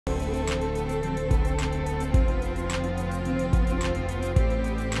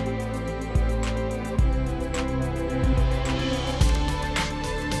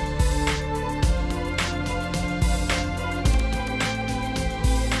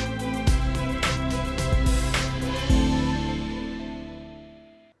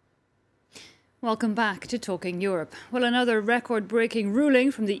Welcome back to Talking Europe. Well, another record-breaking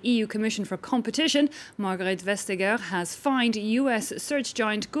ruling from the EU Commission for Competition. Margrethe Vestager has fined US search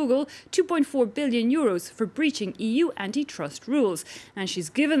giant Google €2.4 billion for breaching EU antitrust rules. And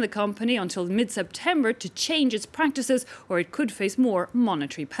she's given the company until mid-September to change its practices, or it could face more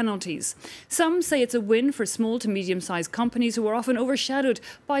monetary penalties. Some say it's a win for small to medium-sized companies who are often overshadowed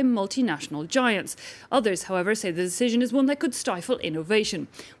by multinational giants. Others, however, say the decision is one that could stifle innovation.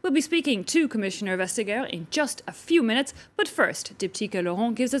 We'll be speaking to Commissioner Vestager in just a few minutes, but first, Diptyque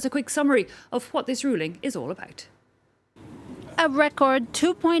Laurent gives us a quick summary of what this ruling is all about. A record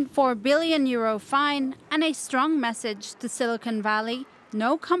 €2.4 billion fine and a strong message to Silicon Valley: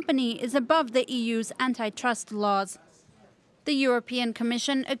 no company is above the EU's antitrust laws. The European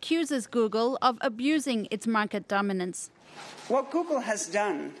Commission accuses Google of abusing its market dominance. What Google has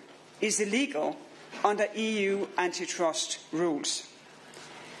done is illegal under EU antitrust rules.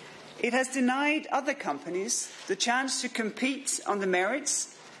 It has denied other companies the chance to compete on the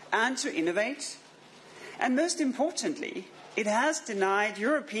merits and to innovate. And most importantly, it has denied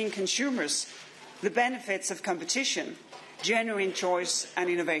European consumers the benefits of competition, genuine choice and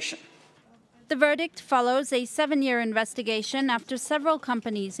innovation. The verdict follows a 7-year investigation after several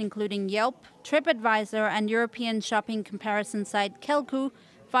companies, including Yelp, TripAdvisor and European shopping comparison site Kelku,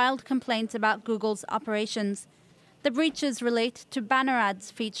 filed complaints about Google's operations. The breaches relate to banner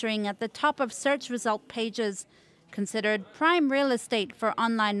ads featuring at the top of search result pages, considered prime real estate for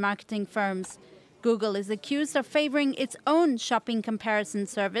online marketing firms. Google is accused of favoring its own shopping comparison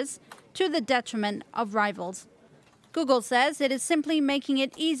service to the detriment of rivals. Google says it is simply making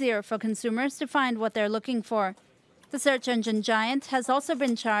it easier for consumers to find what they're looking for. The search engine giant has also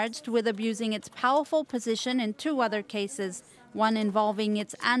been charged with abusing its powerful position in 2 other cases, one involving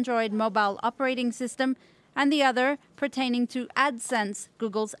its Android mobile operating system and the other pertaining to AdSense,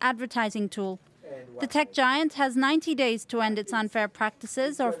 Google's advertising tool. The tech giant has 90 days to end its unfair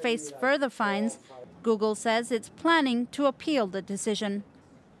practices or face further fines. Google says it's planning to appeal the decision.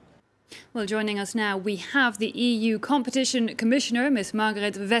 Well, joining us now, we have the EU Competition Commissioner, Ms.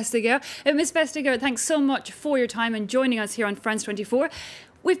 Margrethe Vestager. Ms. Vestager, thanks so much for your time and joining us here on France 24.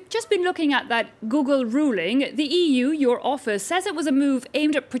 We've just been looking at that Google ruling. The EU, your office, says it was a move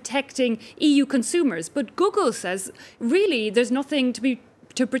aimed at protecting EU consumers. But Google says, really, there's nothing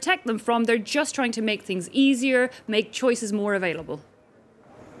to protect them from. They're just trying to make things easier, make choices more available.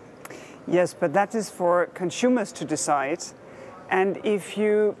 Yes, but that is for consumers to decide. And if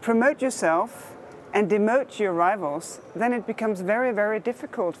you promote yourself and demote your rivals, then it becomes very, very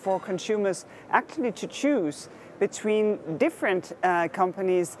difficult for consumers actually to choose between different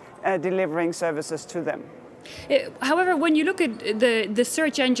companies delivering services to them. However, when you look at the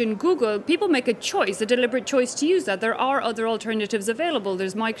search engine Google, people make a choice, a deliberate choice to use that. There are other alternatives available.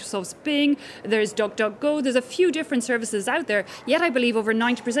 There's Microsoft's Bing, there's DuckDuckGo, there's a few different services out there. Yet I believe over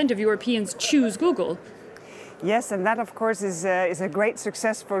 90% of Europeans choose Google. Yes, and that of course is a great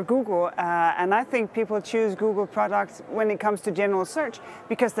success for Google. And I think people choose Google products when it comes to general search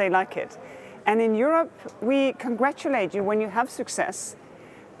because they like it. And in Europe, we congratulate you when you have success.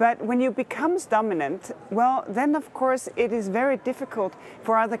 But when you become dominant, well, then of course it is very difficult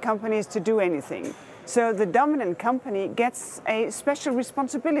for other companies to do anything. So the dominant company gets a special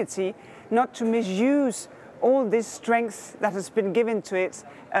responsibility not to misuse all this strength that has been given to it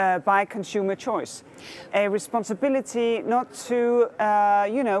by consumer choice. A responsibility not to,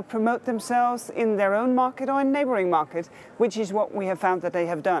 promote themselves in their own market or in neighboring market, which is what we have found that they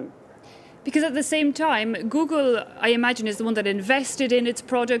have done. Because at the same time, Google, I imagine, is the one that invested in its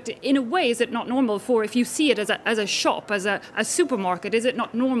product. In a way, is it not normal for, if you see it as a shop, as a supermarket, is it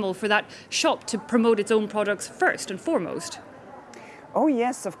not normal for that shop to promote its own products first and foremost? Oh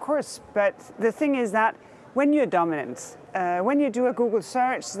yes, of course. But the thing is that when you're dominant, when you do a Google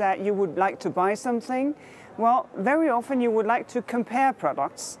search that you would like to buy something, well, very often you would like to compare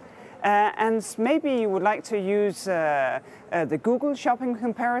products. And maybe you would like to use the Google shopping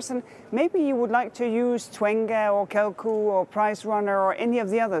comparison. Maybe you would like to use Twenge or Kelku or Price Runner or any of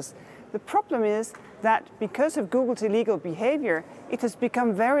the others. The problem is that because of Google's illegal behavior, it has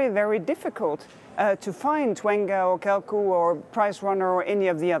become very, very difficult to find Twenge or Kelku or Price Runner or any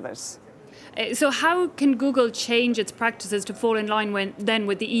of the others. So how can Google change its practices to fall in line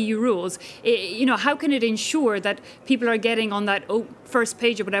with the EU rules? How can it ensure that people are getting on that first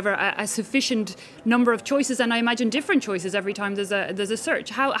page or whatever a sufficient number of choices, and I imagine different choices every time there's a search?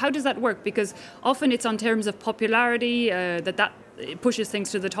 How does that work? Because often it's on terms of popularity that pushes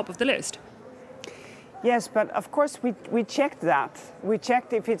things to the top of the list. Yes, but of course we checked that. We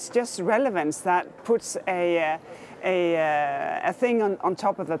checked if it's just relevance that puts a a thing on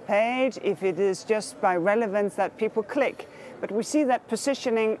top of a page, if it is just by relevance that people click. But we see that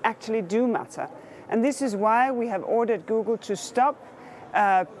positioning actually do matter. And this is why we have ordered Google to stop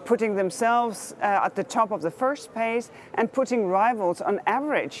putting themselves at the top of the first page and putting rivals on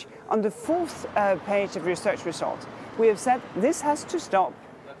average on the fourth page of your search results. We have said this has to stop.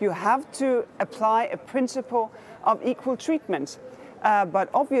 You have to apply a principle of equal treatment. But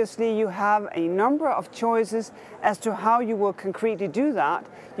obviously you have a number of choices as to how you will concretely do that,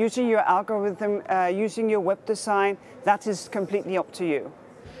 using your algorithm, using your web design. That is completely up to you.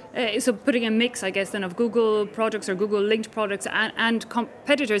 So putting a mix, I guess, then of Google products or Google linked products and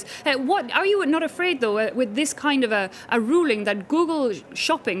competitors. What are you not afraid, though, with this kind of a ruling that Google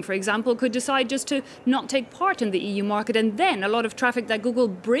Shopping, for example, could decide just to not take part in the EU market, and then a lot of traffic that Google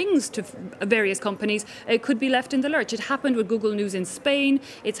brings to various companies could be left in the lurch? It happened with Google News in Spain.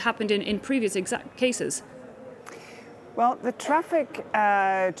 It's happened in previous exact cases. Well, the traffic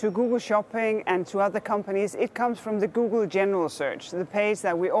to Google Shopping and to other companies, it comes from the Google General Search, the page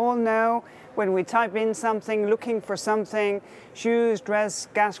that we all know when we type in something, looking for something, shoes, dress,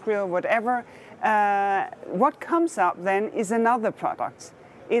 gas grill, whatever. What comes up then is another product.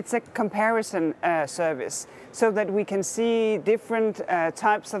 It's a comparison service, so that we can see different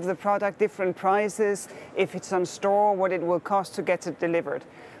types of the product, different prices, if it's on store, what it will cost to get it delivered.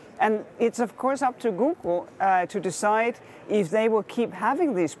 And it's of course up to Google to decide if they will keep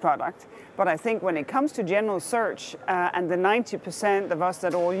having these products. But I think when it comes to general search and the 90% of us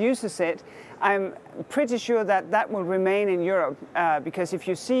that all uses it, I'm pretty sure that that will remain in Europe because if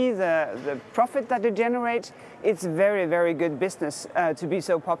you see the profit that it generates, it's very, very good business to be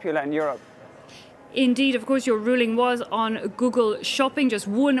so popular in Europe. Indeed, of course, your ruling was on Google Shopping, just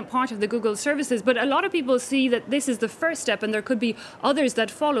one part of the Google services. But a lot of people see that this is the first step and there could be others that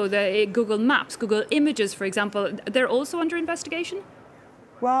follow, the Google Maps, Google Images, for example. They're also under investigation?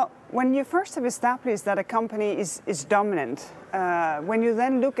 Well, when you first have established that a company is dominant, when you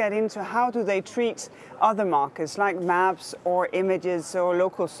then look into how do they treat other markets like maps or images or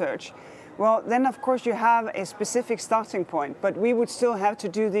local search, well, then of course you have a specific starting point, but we would still have to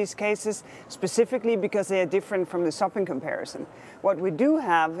do these cases specifically because they are different from the shopping comparison. What we do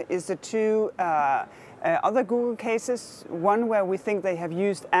have is the two other Google cases, one where we think they have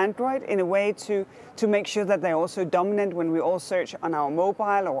used Android in a way to make sure that they're also dominant when we all search on our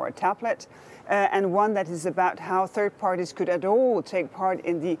mobile or a tablet, and one that is about how third parties could at all take part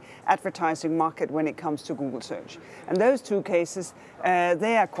in the advertising market when it comes to Google search. And those two cases,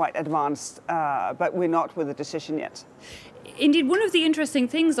 they are quite advanced, but we're not with a decision yet. Indeed, one of the interesting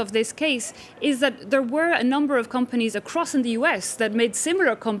things of this case is that there were a number of companies across in the US that made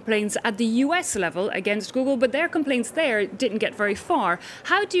similar complaints at the US level against Google, but their complaints there didn't get very far.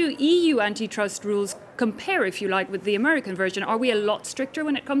 How do EU antitrust rules compare, if you like, with the American version? Are we a lot stricter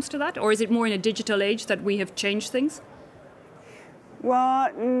when it comes to that, or is it more in a digital age that we have changed things?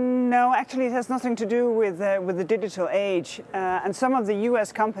 Well, no, actually it has nothing to do with the digital age. And some of the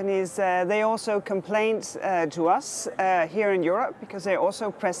US companies, they also complained to us here in Europe because they're also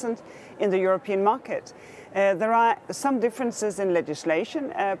present in the European market. There are some differences in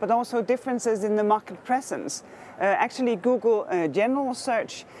legislation, but also differences in the market presence. Actually, Google General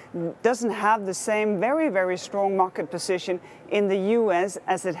Search doesn't have the same very, very strong market position in the US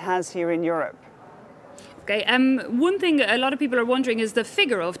as it has here in Europe. Okay. One thing a lot of people are wondering is the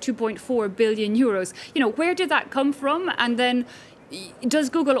figure of 2.4 billion euros. You know, where did that come from? And then does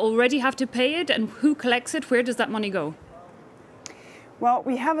Google already have to pay it? And who collects it? Where does that money go? Well,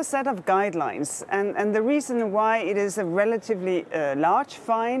 we have a set of guidelines. And the reason why it is a relatively large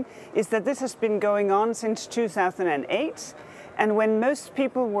fine is that this has been going on since 2008. And when most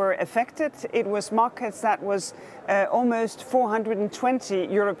people were affected, it was markets that was almost 420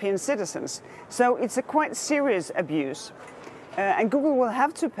 European citizens. So it's a quite serious abuse. And Google will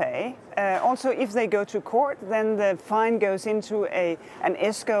have to pay. Also, if they go to court, then the fine goes into an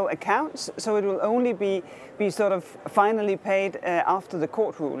ESCO account. So it will only be sort of finally paid after the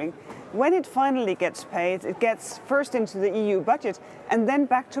court ruling. When it finally gets paid, it gets first into the EU budget and then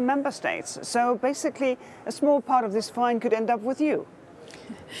back to member states. So basically, a small part of this fine could end up with you.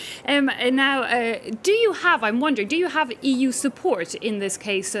 Now, do you have EU support in this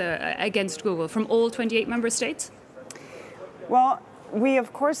case against Google from all 28 member states? Well, we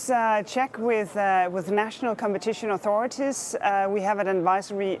of course check with national competition authorities. We have an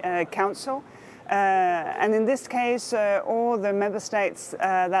advisory council. And in this case, all the member states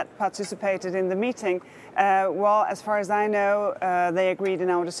that participated in the meeting, well, as far as I know, they agreed in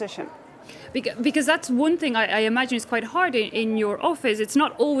our decision. Because that's one thing I imagine is quite hard in your office. It's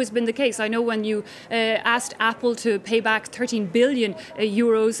not always been the case. I know when you asked Apple to pay back 13 billion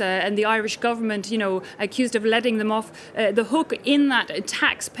euros and the Irish government, accused of letting them off the hook in that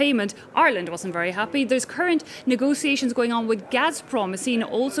tax payment, Ireland wasn't very happy. There's current negotiations going on with Gazprom, seen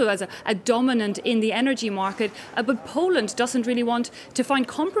also as a dominant in the energy market. But Poland doesn't really want to find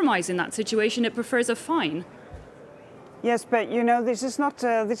compromise in that situation. It prefers a fine. Yes, but this is not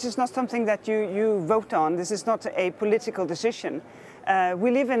something that you vote on. This is not a political decision.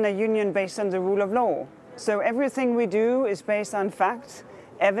 We live in a union based on the rule of law. So everything we do is based on facts,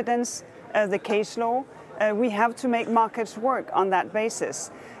 evidence, the case law. We have to make markets work on that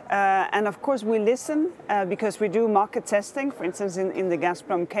basis. And of course we listen because we do market testing, for instance in the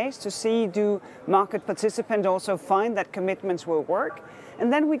Gazprom case, to see do market participants also find that commitments will work.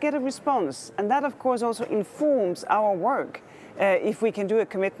 And then we get a response. And that of course also informs our work if we can do a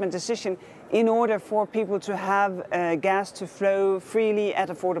commitment decision in order for people to have gas to flow freely at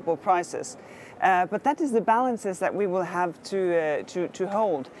affordable prices. But that is the balances that we will have to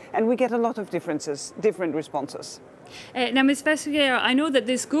hold. And we get a lot of different responses. Now, Ms. Vestager, I know that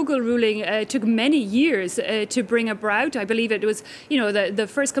this Google ruling took many years to bring about. I believe it was, the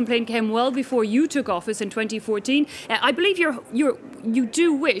first complaint came well before you took office in 2014. I believe you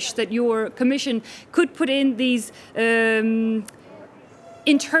do wish that your commission could put in these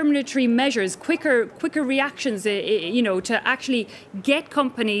interminatory measures, quicker reactions, to actually get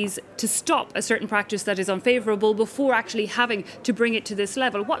companies to stop a certain practice that is unfavourable before actually having to bring it to this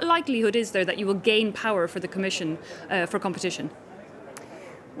level. What likelihood is there that you will gain power for the Commission for Competition?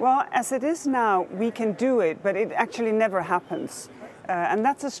 Well, as it is now, we can do it, but it actually never happens. And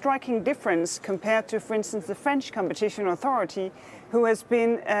that's a striking difference compared to, for instance, the French Competition Authority, who has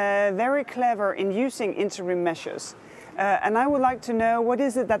been very clever in using interim measures. And I would like to know what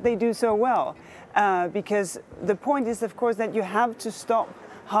is it that they do so well, because the point is, of course, that you have to stop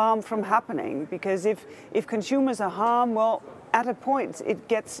harm from happening, because if consumers are harmed, well, at a point it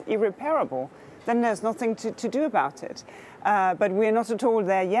gets irreparable, then there's nothing to do about it. But we're not at all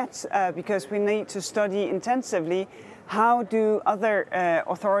there yet, because we need to study intensively how do other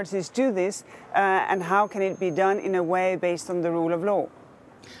authorities do this, and how can it be done in a way based on the rule of law.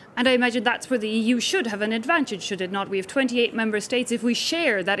 And I imagine that's where the EU should have an advantage, should it not? We have 28 member states. If we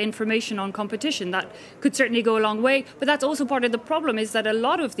share that information on competition, that could certainly go a long way. But that's also part of the problem, is that a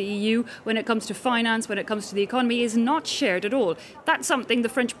lot of the EU, when it comes to finance, when it comes to the economy, is not shared at all. That's something the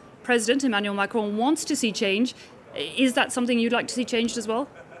French President, Emmanuel Macron, wants to see change. Is that something you'd like to see changed as well?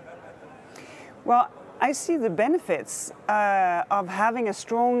 Well, I see the benefits of having a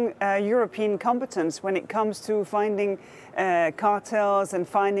strong European competence when it comes to finding cartels and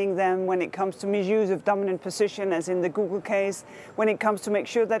finding them, when it comes to misuse of dominant position, as in the Google case, when it comes to make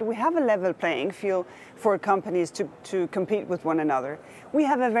sure that we have a level playing field for companies to compete with one another. We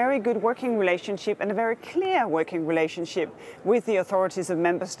have a very good working relationship and a very clear working relationship with the authorities of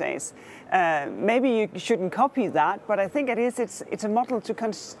member states. Maybe you shouldn't copy that, but I think it's a model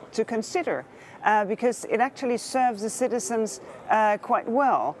to consider. Because it actually serves the citizens quite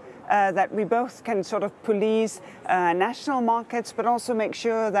well, that we both can sort of police national markets, but also make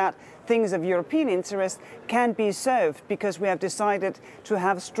sure that things of European interest can be served, because we have decided to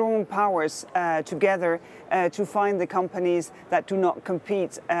have strong powers together to find the companies that do not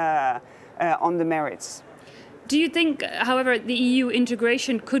compete on the merits. Do you think, however, the EU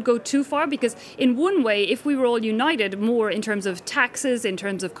integration could go too far? Because in one way, if we were all united more in terms of taxes, in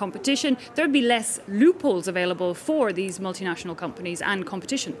terms of competition, there would be less loopholes available for these multinational companies and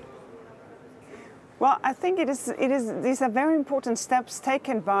competition. Well, I think these are very important steps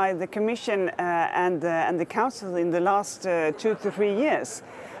taken by the Commission and the Council in the last 2 to 3 years.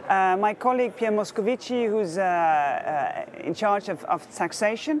 My colleague Pierre Moscovici, who's in charge of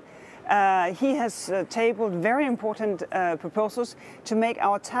taxation, he has tabled very important proposals to make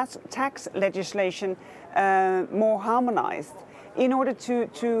our tax legislation more harmonized, in order to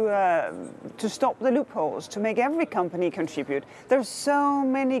stop the loopholes, to make every company contribute. There are so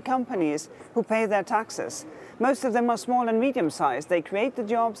many companies who pay their taxes. Most of them are small and medium-sized. They create the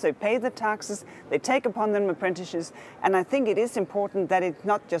jobs, they pay the taxes, they take upon them apprentices, and I think it is important that it's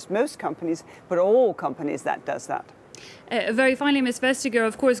not just most companies, but all companies that does that. Very finally, Ms. Vestager,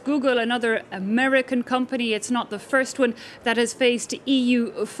 of course, Google, another American company, it's not the first one that has faced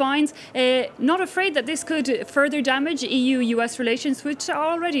EU fines. Not afraid that this could further damage EU-US relations, which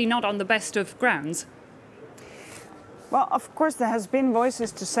are already not on the best of grounds? Well, of course, there has been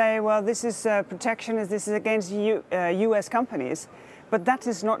voices to say, well, this is protectionist, this is against US companies, but that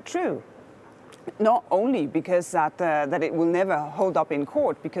is not true. Not only because that it will never hold up in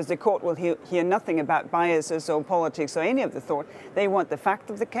court, because the court will hear nothing about biases or politics or any of the sort. They want the fact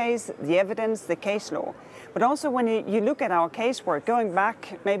of the case, the evidence, the case law. But also when you look at our casework going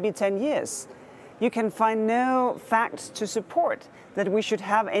back maybe 10 years, you can find no facts to support that we should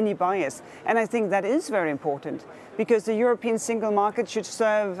have any bias. And I think that is very important, because the European single market should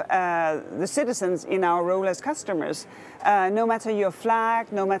serve the citizens in our role as customers. No matter your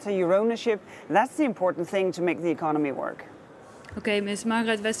flag, no matter your ownership, that's the important thing to make the economy work. Okay, Ms.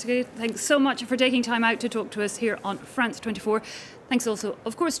 Margrethe Vestager, thanks so much for taking time out to talk to us here on France 24. Thanks also,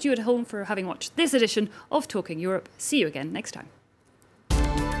 of course, to you at home for having watched this edition of Talking Europe. See you again next time.